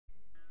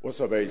What's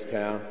up,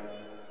 H-Town?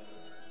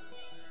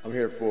 I'm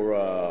here for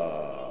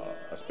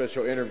a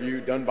special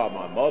interview done by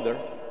my mother,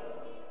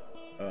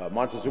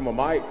 Montezuma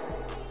Mike.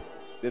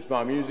 This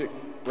my music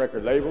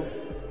record label,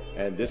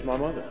 and this my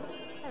mother.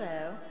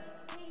 Hello.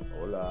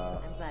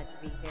 Hola. I'm glad to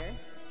be here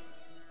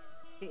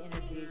to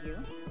interview you.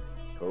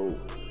 Cool.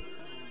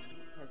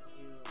 Because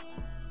you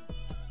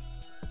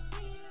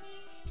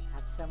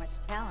have so much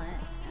talent,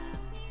 and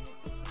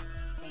it just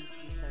came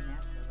to you so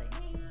naturally.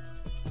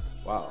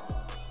 Wow.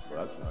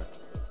 Well, that's nice.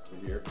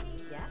 We're here.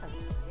 Yes.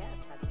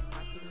 I've been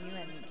watching you,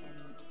 and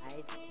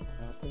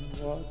I've been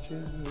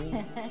watching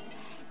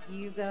you.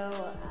 you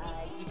go,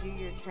 you do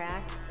your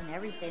tracks and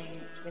everything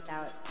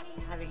without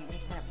having any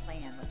kind of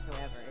plan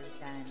whatsoever. It's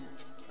done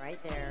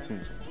right there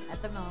at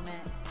the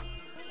moment,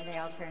 and they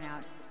all turn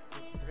out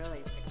just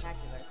really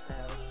spectacular. So,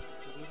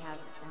 do you have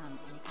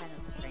any kind of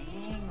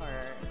training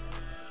or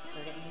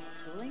sort of any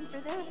schooling for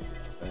this?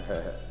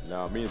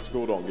 No, me and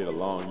school don't get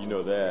along. You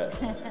know that.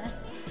 Well,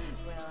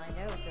 I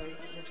know. So you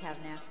just have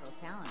natural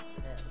talent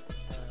for this.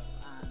 So,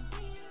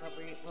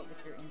 what was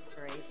your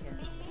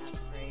inspirations,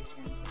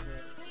 aspirations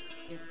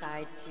to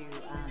decide to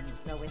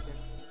go with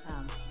this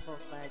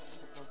full-fledged,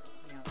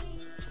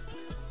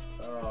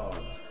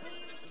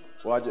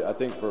 Well, I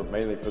think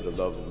mainly for the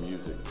love of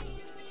music.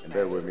 And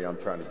bear with me, I'm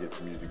trying to get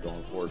some music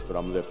going for us, but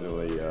I'm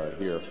definitely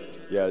here.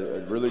 Yeah,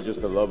 really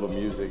just the love of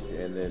music,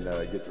 and then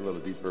it gets a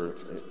little deeper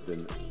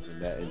than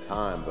that in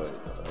time, but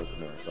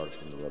ultimately I started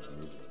from the love of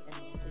music. And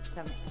did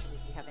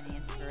you have any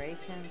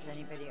inspirations?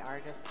 Anybody,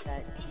 artists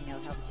that,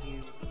 helped you,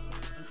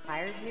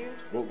 inspired you?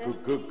 Well,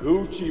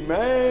 Gucci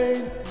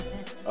Mane,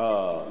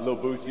 Lil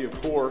Boosie,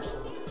 of course,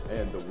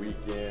 and The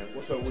Weeknd.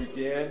 What's up,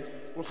 Weeknd?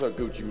 What's up,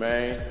 Gucci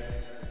Mane?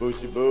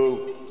 Boosie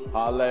Boo,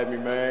 holla at me,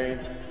 man.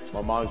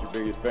 My mom's your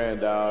biggest fan,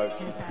 dog.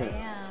 Yes, I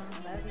am.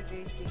 Love you,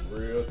 Boosie.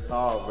 Real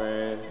talk,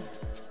 man.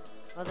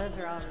 Well, those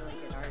are all really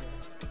good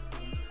artists to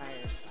be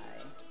inspired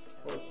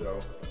by. For sure.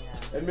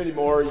 Yeah. And many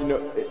more.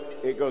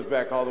 It goes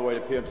back all the way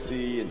to Pimp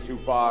C and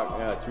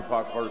Tupac.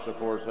 Tupac first, of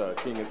course,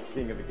 king of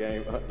the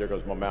game. There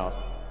goes my mouse.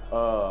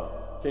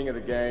 King of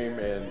the game,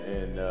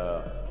 and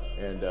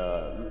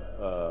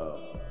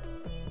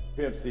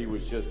Pimp C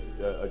was just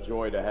a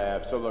joy to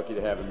have. So lucky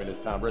to have him in his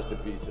time. Rest in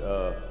peace,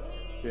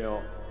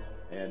 Pimp.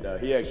 And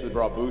he actually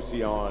brought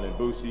Boosie on, and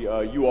Boosie,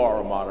 you are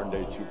a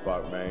modern-day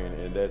Tupac, man,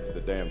 and that's the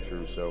damn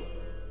truth. So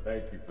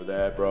thank you for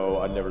that, bro.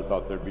 I never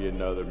thought there'd be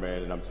another,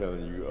 man, and I'm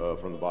telling you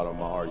from the bottom of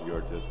my heart, you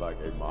are just like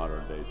a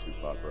modern-day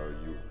Tupac, bro.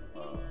 You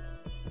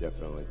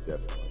definitely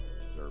deserve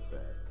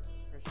that.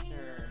 For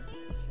sure.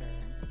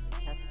 The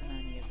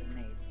testimony is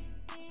amazing.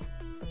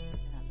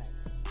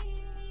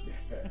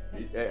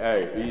 Hey,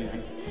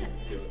 easy.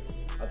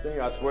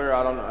 I swear,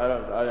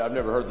 I've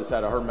never heard this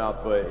out of her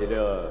mouth, but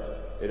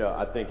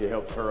I think it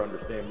helps her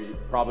understand me.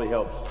 Probably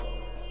helps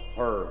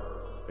her,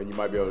 and you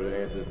might be able to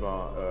answer this,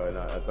 Mom. And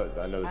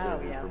I know this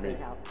interview for me.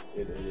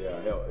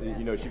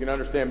 Help. She can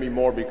understand me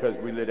more because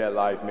we live that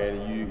life, man.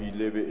 And you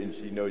live it, and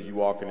she knows you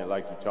walking it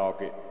like you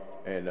talk it,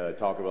 and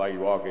talking like you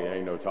walk it.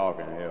 Ain't no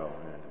talking, hell,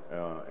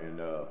 man.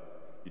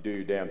 You do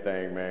your damn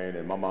thing, man.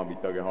 And my mom be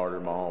thugging harder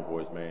than my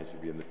homeboys, man. She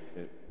be in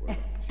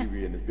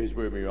this bitch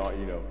with me,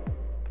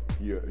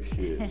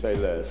 shit. Say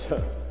less.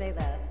 Say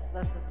less.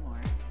 Less is more.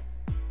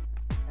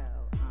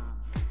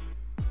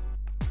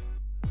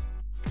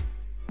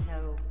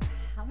 So,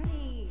 how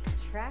many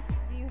tracks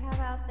do you have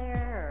out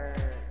there,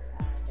 or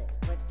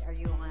what are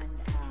you on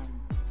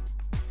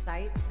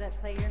sites that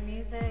play your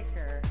music,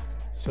 or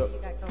what you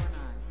got going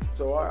on?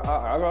 So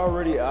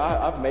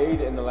I've made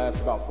in the last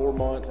about 4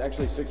 months,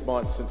 actually 6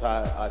 months since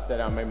I sat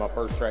down and made my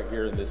first track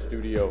here in this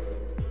studio.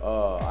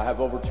 I have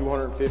over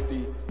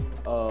 250.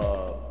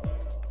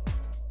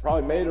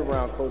 Probably made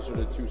around closer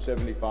to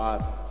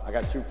 275. I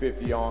got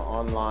 250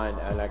 online,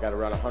 and I got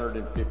around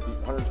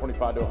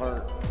 125 to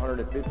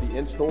 150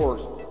 in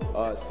stores.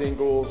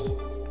 Singles,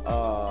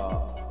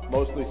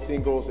 mostly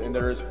singles, and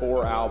there is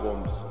 4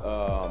 albums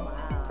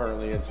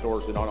currently in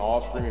stores and on all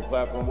streaming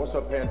platforms. What's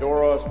up,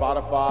 Pandora,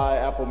 Spotify,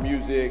 Apple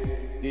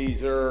Music,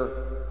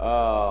 Deezer,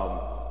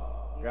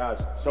 gosh,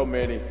 so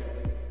many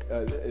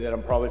that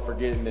I'm probably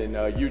forgetting. And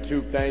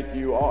YouTube, thank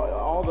you.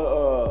 All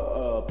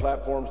the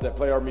platforms that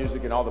play our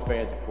music, and all the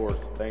fans, of course,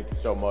 thank you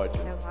so much.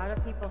 So how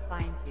do people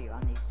find you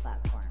on these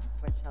platforms?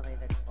 What shall they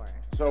look for?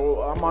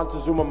 So I'm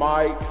Montezuma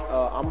Mike.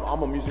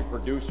 I'm a music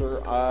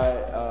producer.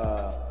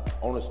 I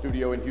own a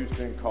studio in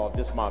Houston called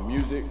This My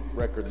Music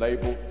record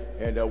label,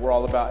 and we're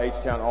all about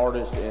H-Town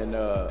artists and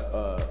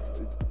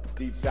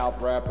Deep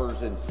South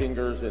rappers and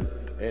singers and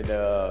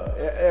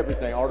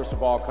everything, artists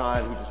of all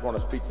kind who just want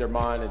to speak their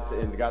mind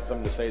and got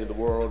something to say to the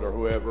world or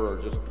whoever,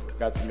 or just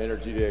got some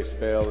energy to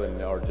expel, and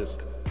or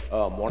just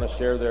want to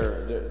share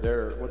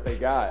their what they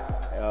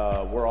got.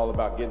 We're all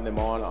about getting them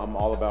on. I'm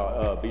all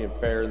about being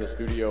fair in the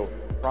studio,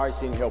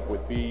 pricing, help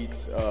with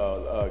beats,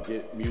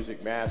 get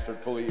music mastered,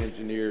 fully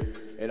engineered,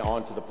 and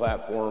onto the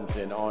platforms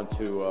and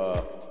onto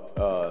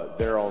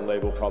their own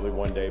label probably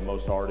one day,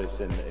 most artists,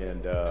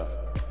 and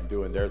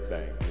doing their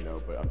thing,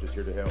 but I'm just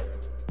here to help.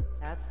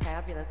 That's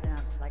fabulous, and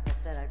like I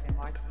said, I've been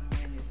watching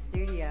you in your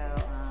studio.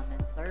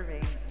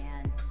 deserving,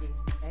 and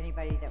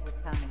anybody that would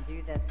come and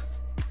do this,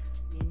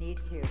 you need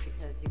to,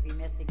 because you'd be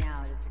missing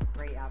out. It's a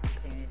great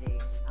opportunity.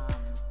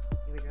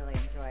 You would really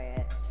enjoy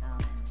it,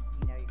 and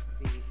you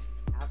could be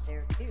out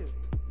there too.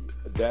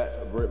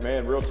 That,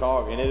 man, real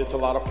talk, and it's a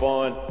lot of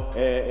fun.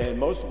 And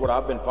most of what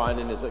I've been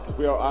finding is that, because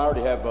I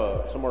already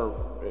have somewhere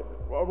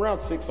around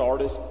 6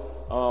 artists.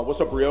 What's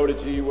up,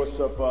 Ryota G? What's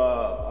up,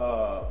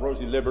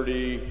 Rosie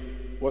Liberty?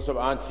 What's up,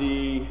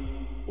 Auntie?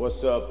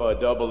 What's up,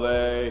 Double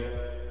A?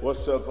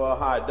 What's up,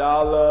 High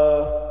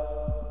Dollar?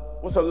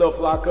 What's up, Lil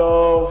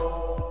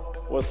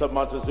Flacco? What's up,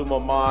 Montezuma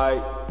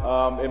Mike?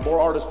 And more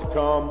artists to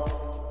come.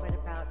 What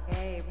about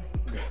Gabe?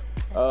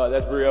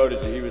 That's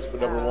Ryota G. He was for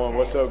number one.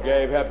 What's up,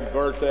 Gabe? Happy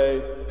birthday.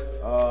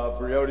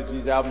 Ryota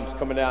G's album's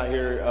coming out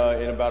here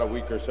in about a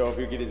week or so. If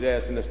you get his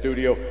ass in the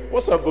studio.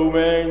 What's up, Boo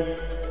Man?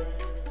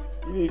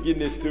 You need to get in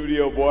this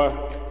studio, boy.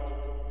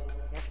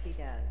 Yes, he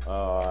does.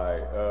 All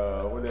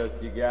right. What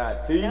else you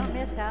got? T? Don't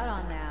miss out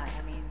on that.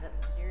 I mean,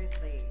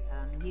 seriously.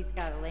 And he's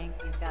got a link.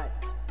 You've got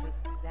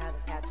that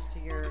attached to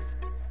your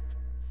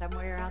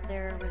somewhere out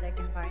there where they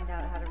can find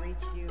out how to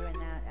reach you in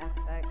that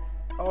aspect.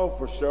 Oh,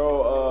 for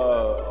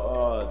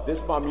sure.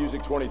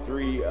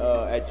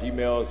 Thismymusic23 at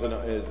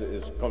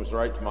Gmail comes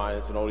right to mind.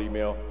 It's an old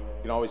email.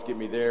 You can always get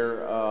me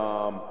there.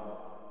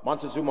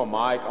 Montezuma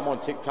Mike. I'm on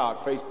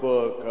TikTok,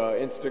 Facebook,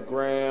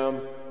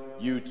 Instagram,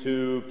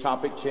 YouTube,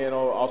 Topic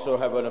Channel. Also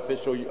have an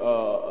official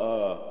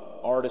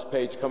artist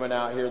page coming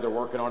out here. They're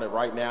working on it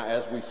right now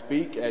as we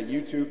speak at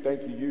YouTube.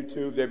 Thank you,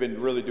 YouTube. They've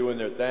been really doing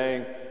their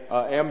thing.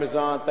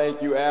 Amazon,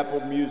 thank you.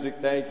 Apple Music,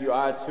 thank you.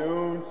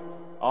 iTunes.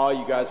 All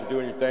you guys are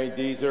doing your thing.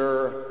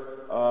 Deezer.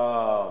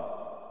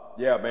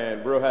 Yeah,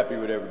 man, real happy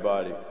with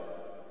everybody.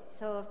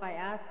 So if I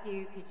ask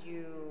you,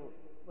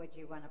 would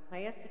you want to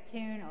play us a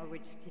tune, or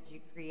could you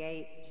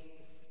create just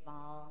a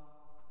small,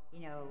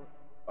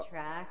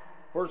 track?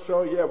 For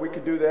sure, yeah, we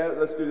could do that.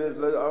 Let's do this.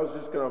 I was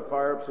just gonna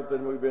fire up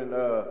something. We've been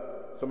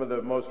some of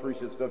the most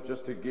recent stuff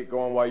just to get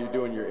going while you're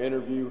doing your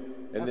interview,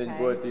 and then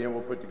at the end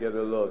we'll put together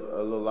a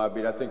little live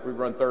beat. I think we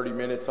run 30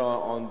 minutes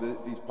on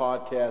these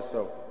podcasts,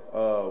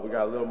 so we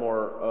got a little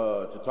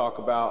more to talk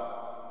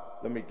about.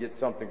 Let me get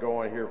something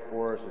going here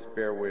for us. Just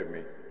bear with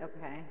me.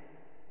 Okay.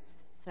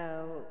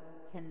 So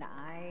can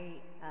I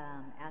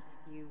ask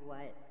you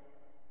what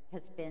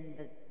has been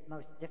the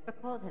most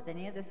difficult? Has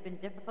any of this been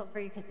difficult for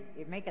you? Because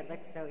you make it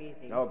look so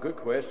easy. Oh, good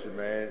question,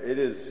 man. It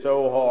is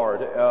so hard,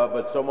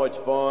 but so much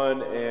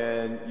fun,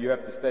 and you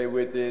have to stay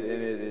with it,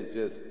 and it is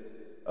just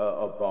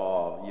a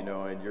ball,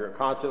 and you're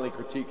constantly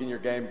critiquing your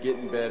game,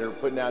 getting better,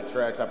 putting out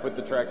tracks. I put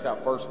the tracks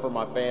out first for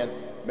my fans,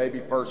 maybe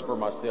first for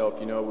myself.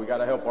 We got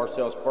to help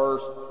ourselves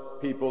first.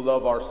 People,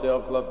 love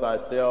ourselves, love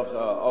thyself.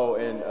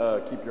 And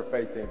keep your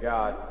faith in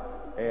God.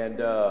 And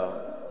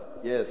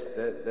yes,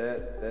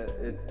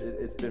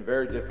 it's been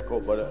very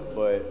difficult,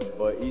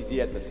 but easy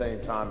at the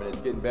same time, and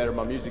it's getting better.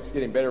 My music's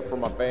getting better for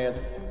my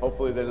fans.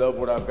 Hopefully they love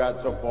what I've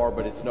got so far,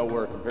 but it's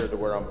nowhere compared to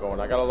where I'm going.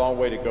 I got a long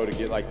way to go to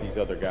get like these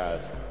other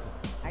guys.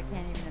 I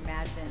can't even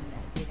imagine,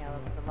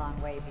 the long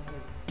way,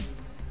 because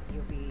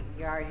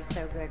you're already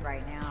so good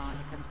right now, and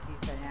it comes to you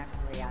so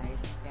naturally. I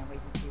just can't wait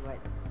to see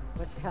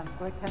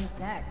what comes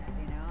next.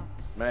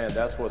 Man,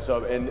 that's what's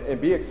up, and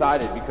be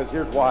excited, because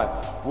here's why.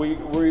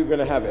 We're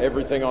gonna have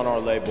everything on our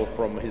label,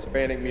 from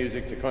Hispanic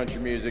music to country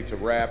music to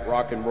rap,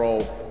 rock and roll,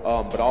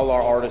 but all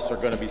our artists are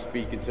gonna be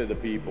speaking to the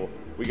people.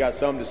 We got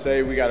something to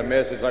say, we got a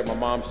message, like my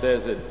mom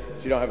says that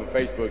she don't have a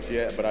Facebook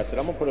yet, but I said,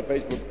 I'm gonna put a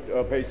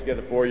Facebook page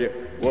together for you.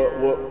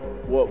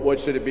 What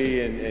should it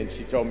be? And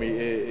she told me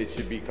it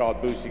should be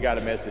called Boosie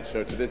Got a Message.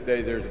 So to this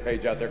day, there's a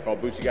page out there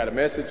called Boosie Got a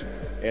Message,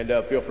 and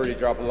feel free to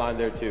drop a line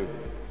there too.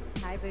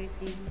 Hi,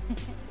 Boosie.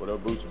 What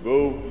up, Boosie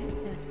Boo?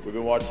 We've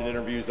been watching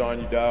interviews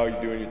on you, dog.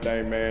 You're doing your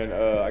thing, man.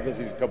 I guess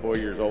he's a couple of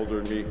years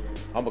older than me.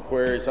 I'm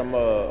Aquarius. I'm how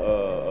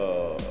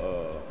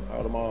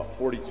old am I?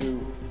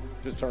 42.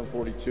 Just turned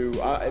 42.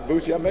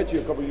 Boosie, I met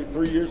you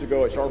 3 years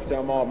ago at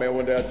Sharpstown Mall. Man,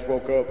 one day I just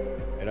woke up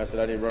and I said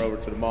I didn't run over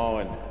to the mall,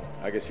 and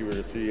I guess you were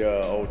to see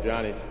old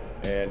Johnny.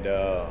 And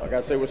I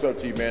gotta say what's up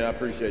to you, man. I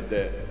appreciate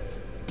that.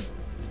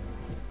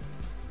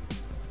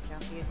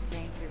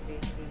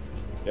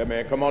 Yeah,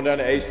 man, come on down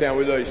to H-Town.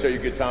 We love to show you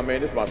a good time,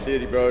 man. This is my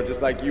city, bro.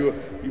 Just like you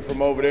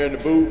from over there in the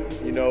boot,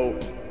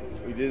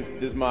 this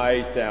is my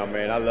H-Town,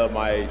 man. I love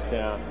my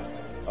H-Town.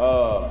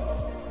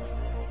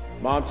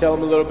 Mom, tell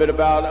them a little bit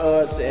about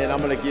us, and I'm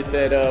going to get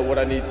that, what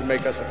I need to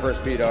make us a fresh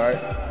beat, all right?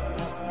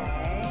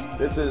 Okay.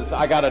 This is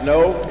I Gotta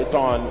Know. It's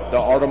on The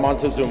Art of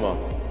Montezuma.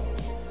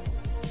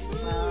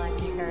 Well,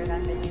 as you heard,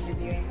 I've been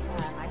interviewing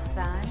my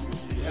son.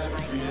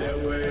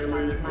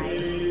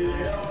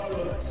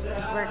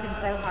 He's working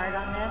so hard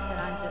on this, and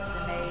I'm just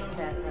amazed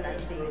at what I've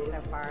seen so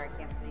far. I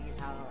can't believe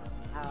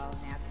how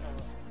natural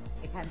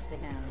it comes to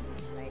him.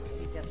 Like,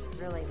 he just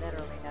really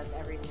literally does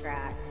every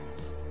track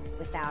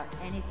without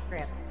any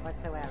script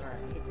whatsoever.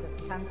 It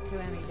just comes to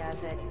him, he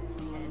does it,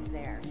 and it's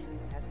there.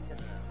 That's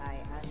just,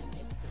 it's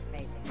just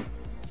amazing.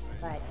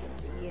 But,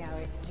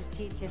 to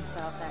teach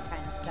himself that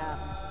kind of stuff,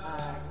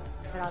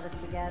 put all this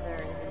together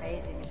is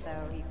amazing. So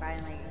he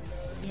finally,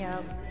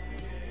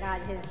 got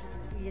his,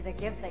 the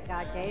gift that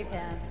God gave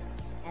him,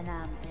 and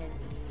it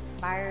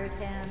inspired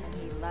him, and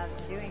he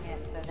loves doing it.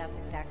 So that's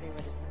exactly what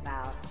it's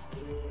about.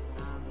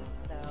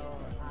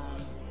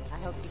 I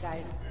hope you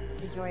guys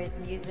enjoy his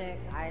music.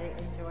 I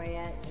enjoy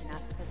it, and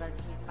not because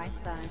he's my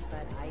son,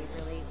 but I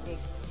really think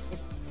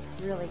it's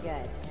really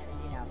good.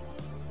 And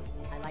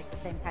I like the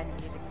same kind of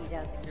music he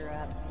does. I grew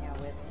up,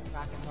 with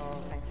rock and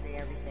roll, country,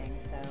 everything.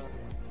 So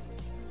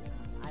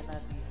I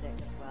love music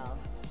as well.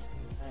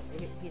 But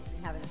he's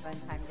been having a fun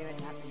time doing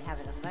it. I've been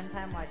having a fun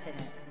time watching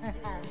it.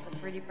 I'm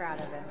pretty proud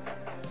of him.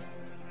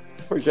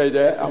 Appreciate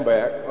that. I'm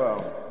back.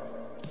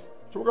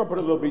 So we're gonna put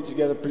a little beat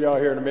together for y'all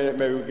here in a minute.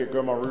 Maybe we get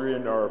Grandma Riri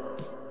in, or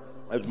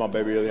that's my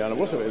baby Ileana.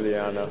 What's up,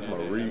 Ileana?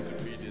 Marie.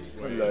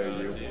 I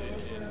love you.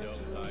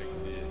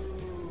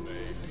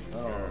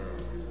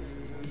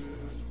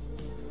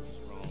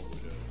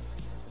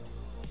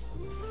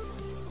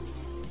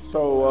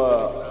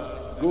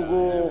 So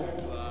Google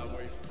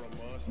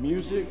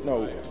Music,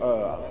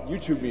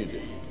 YouTube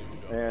Music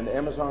and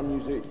Amazon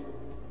Music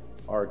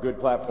are good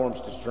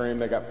platforms to stream.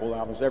 They got full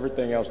albums.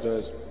 Everything else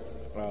does.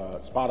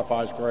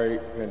 Spotify's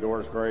great.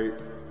 Pandora's great.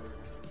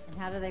 And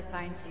how do they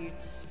find you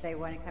if they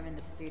want to come in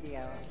the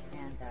studio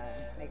and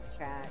make a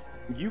track?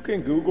 You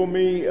can Google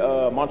me,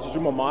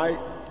 Montezuma Mike.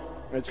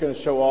 It's going to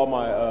show all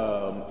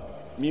my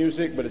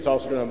music, but it's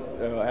also going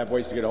to have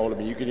ways to get a hold of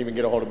me. You can even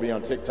get a hold of me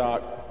on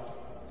TikTok.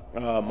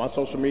 My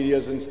social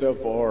medias and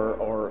stuff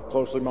are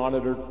closely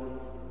monitored,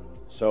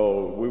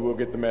 so we will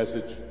get the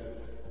message.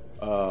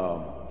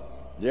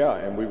 Yeah,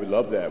 and we would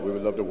love that. We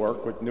would love to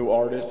work with new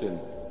artists, and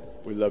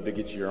we'd love to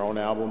get you your own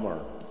album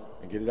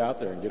and get it out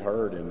there and get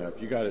heard. And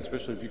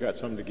especially if you got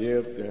something to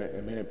give,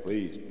 man,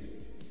 please,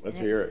 let's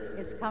hear it.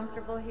 It's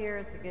comfortable here.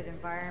 It's a good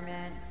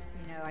environment.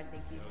 I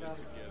think you feel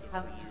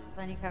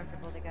plenty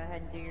comfortable to go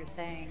ahead and do your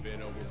thing.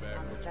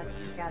 That's what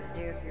you got to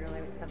do if you're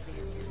really with something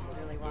that you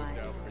really want.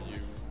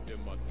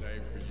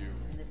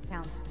 And this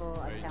town's full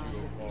of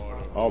talented people.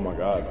 Oh my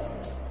God.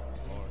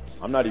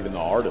 I'm not even the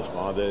artist,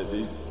 Ma.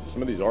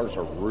 Some of these artists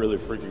are really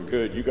freaking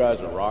good. You guys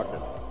are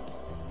rocking.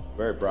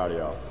 Very proud of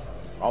y'all.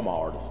 All my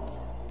artists.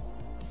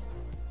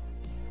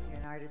 You're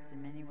an artist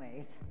in many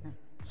ways.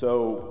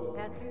 So,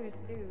 tattoos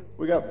too.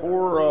 We got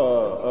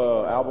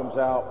 4 albums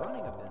out.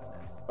 Running a business.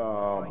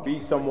 Be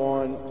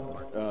Someone,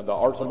 The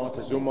Arts of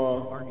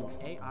Montezuma,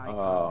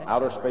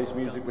 Outer Space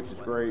Music, which is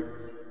great.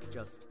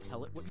 Just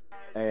tell it what you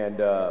and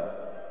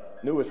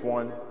newest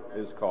one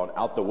is called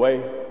Out the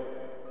Way.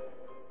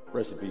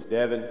 Rest in peace,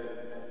 Devin.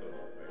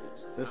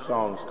 This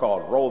song's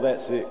called Roll That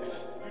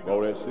Six.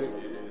 Roll That Six.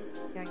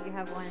 Don't you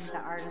have one, the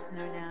artist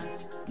known as?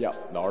 Yeah,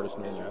 the artist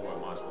known as. It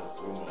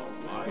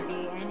could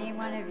be any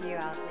one of you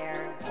out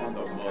there. The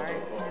artist known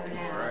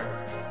as.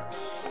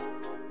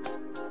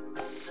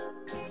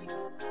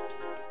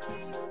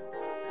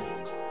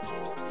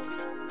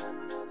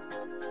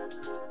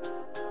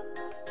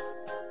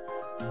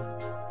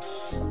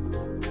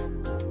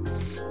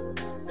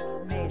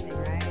 Amazing,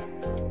 right?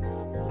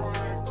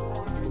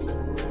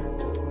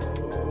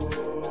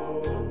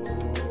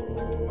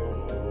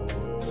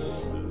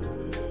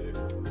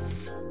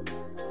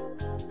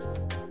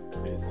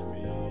 It's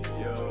me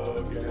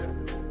again.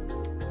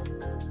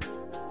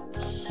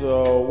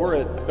 So we're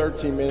at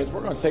 13 minutes.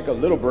 We're going to take a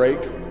little break,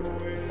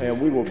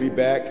 and we will be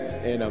back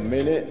in a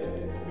minute,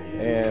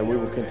 and we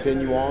will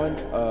continue on.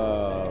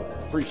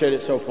 Appreciate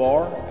it so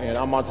far. And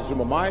I'm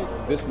Montezuma Mike.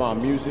 This is my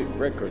music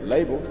record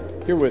label.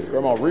 Here with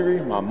Grandma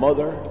Riri, my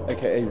mother,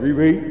 aka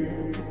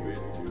Riri.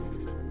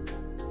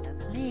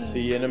 That's me.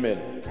 See you in a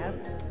minute.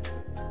 Yep.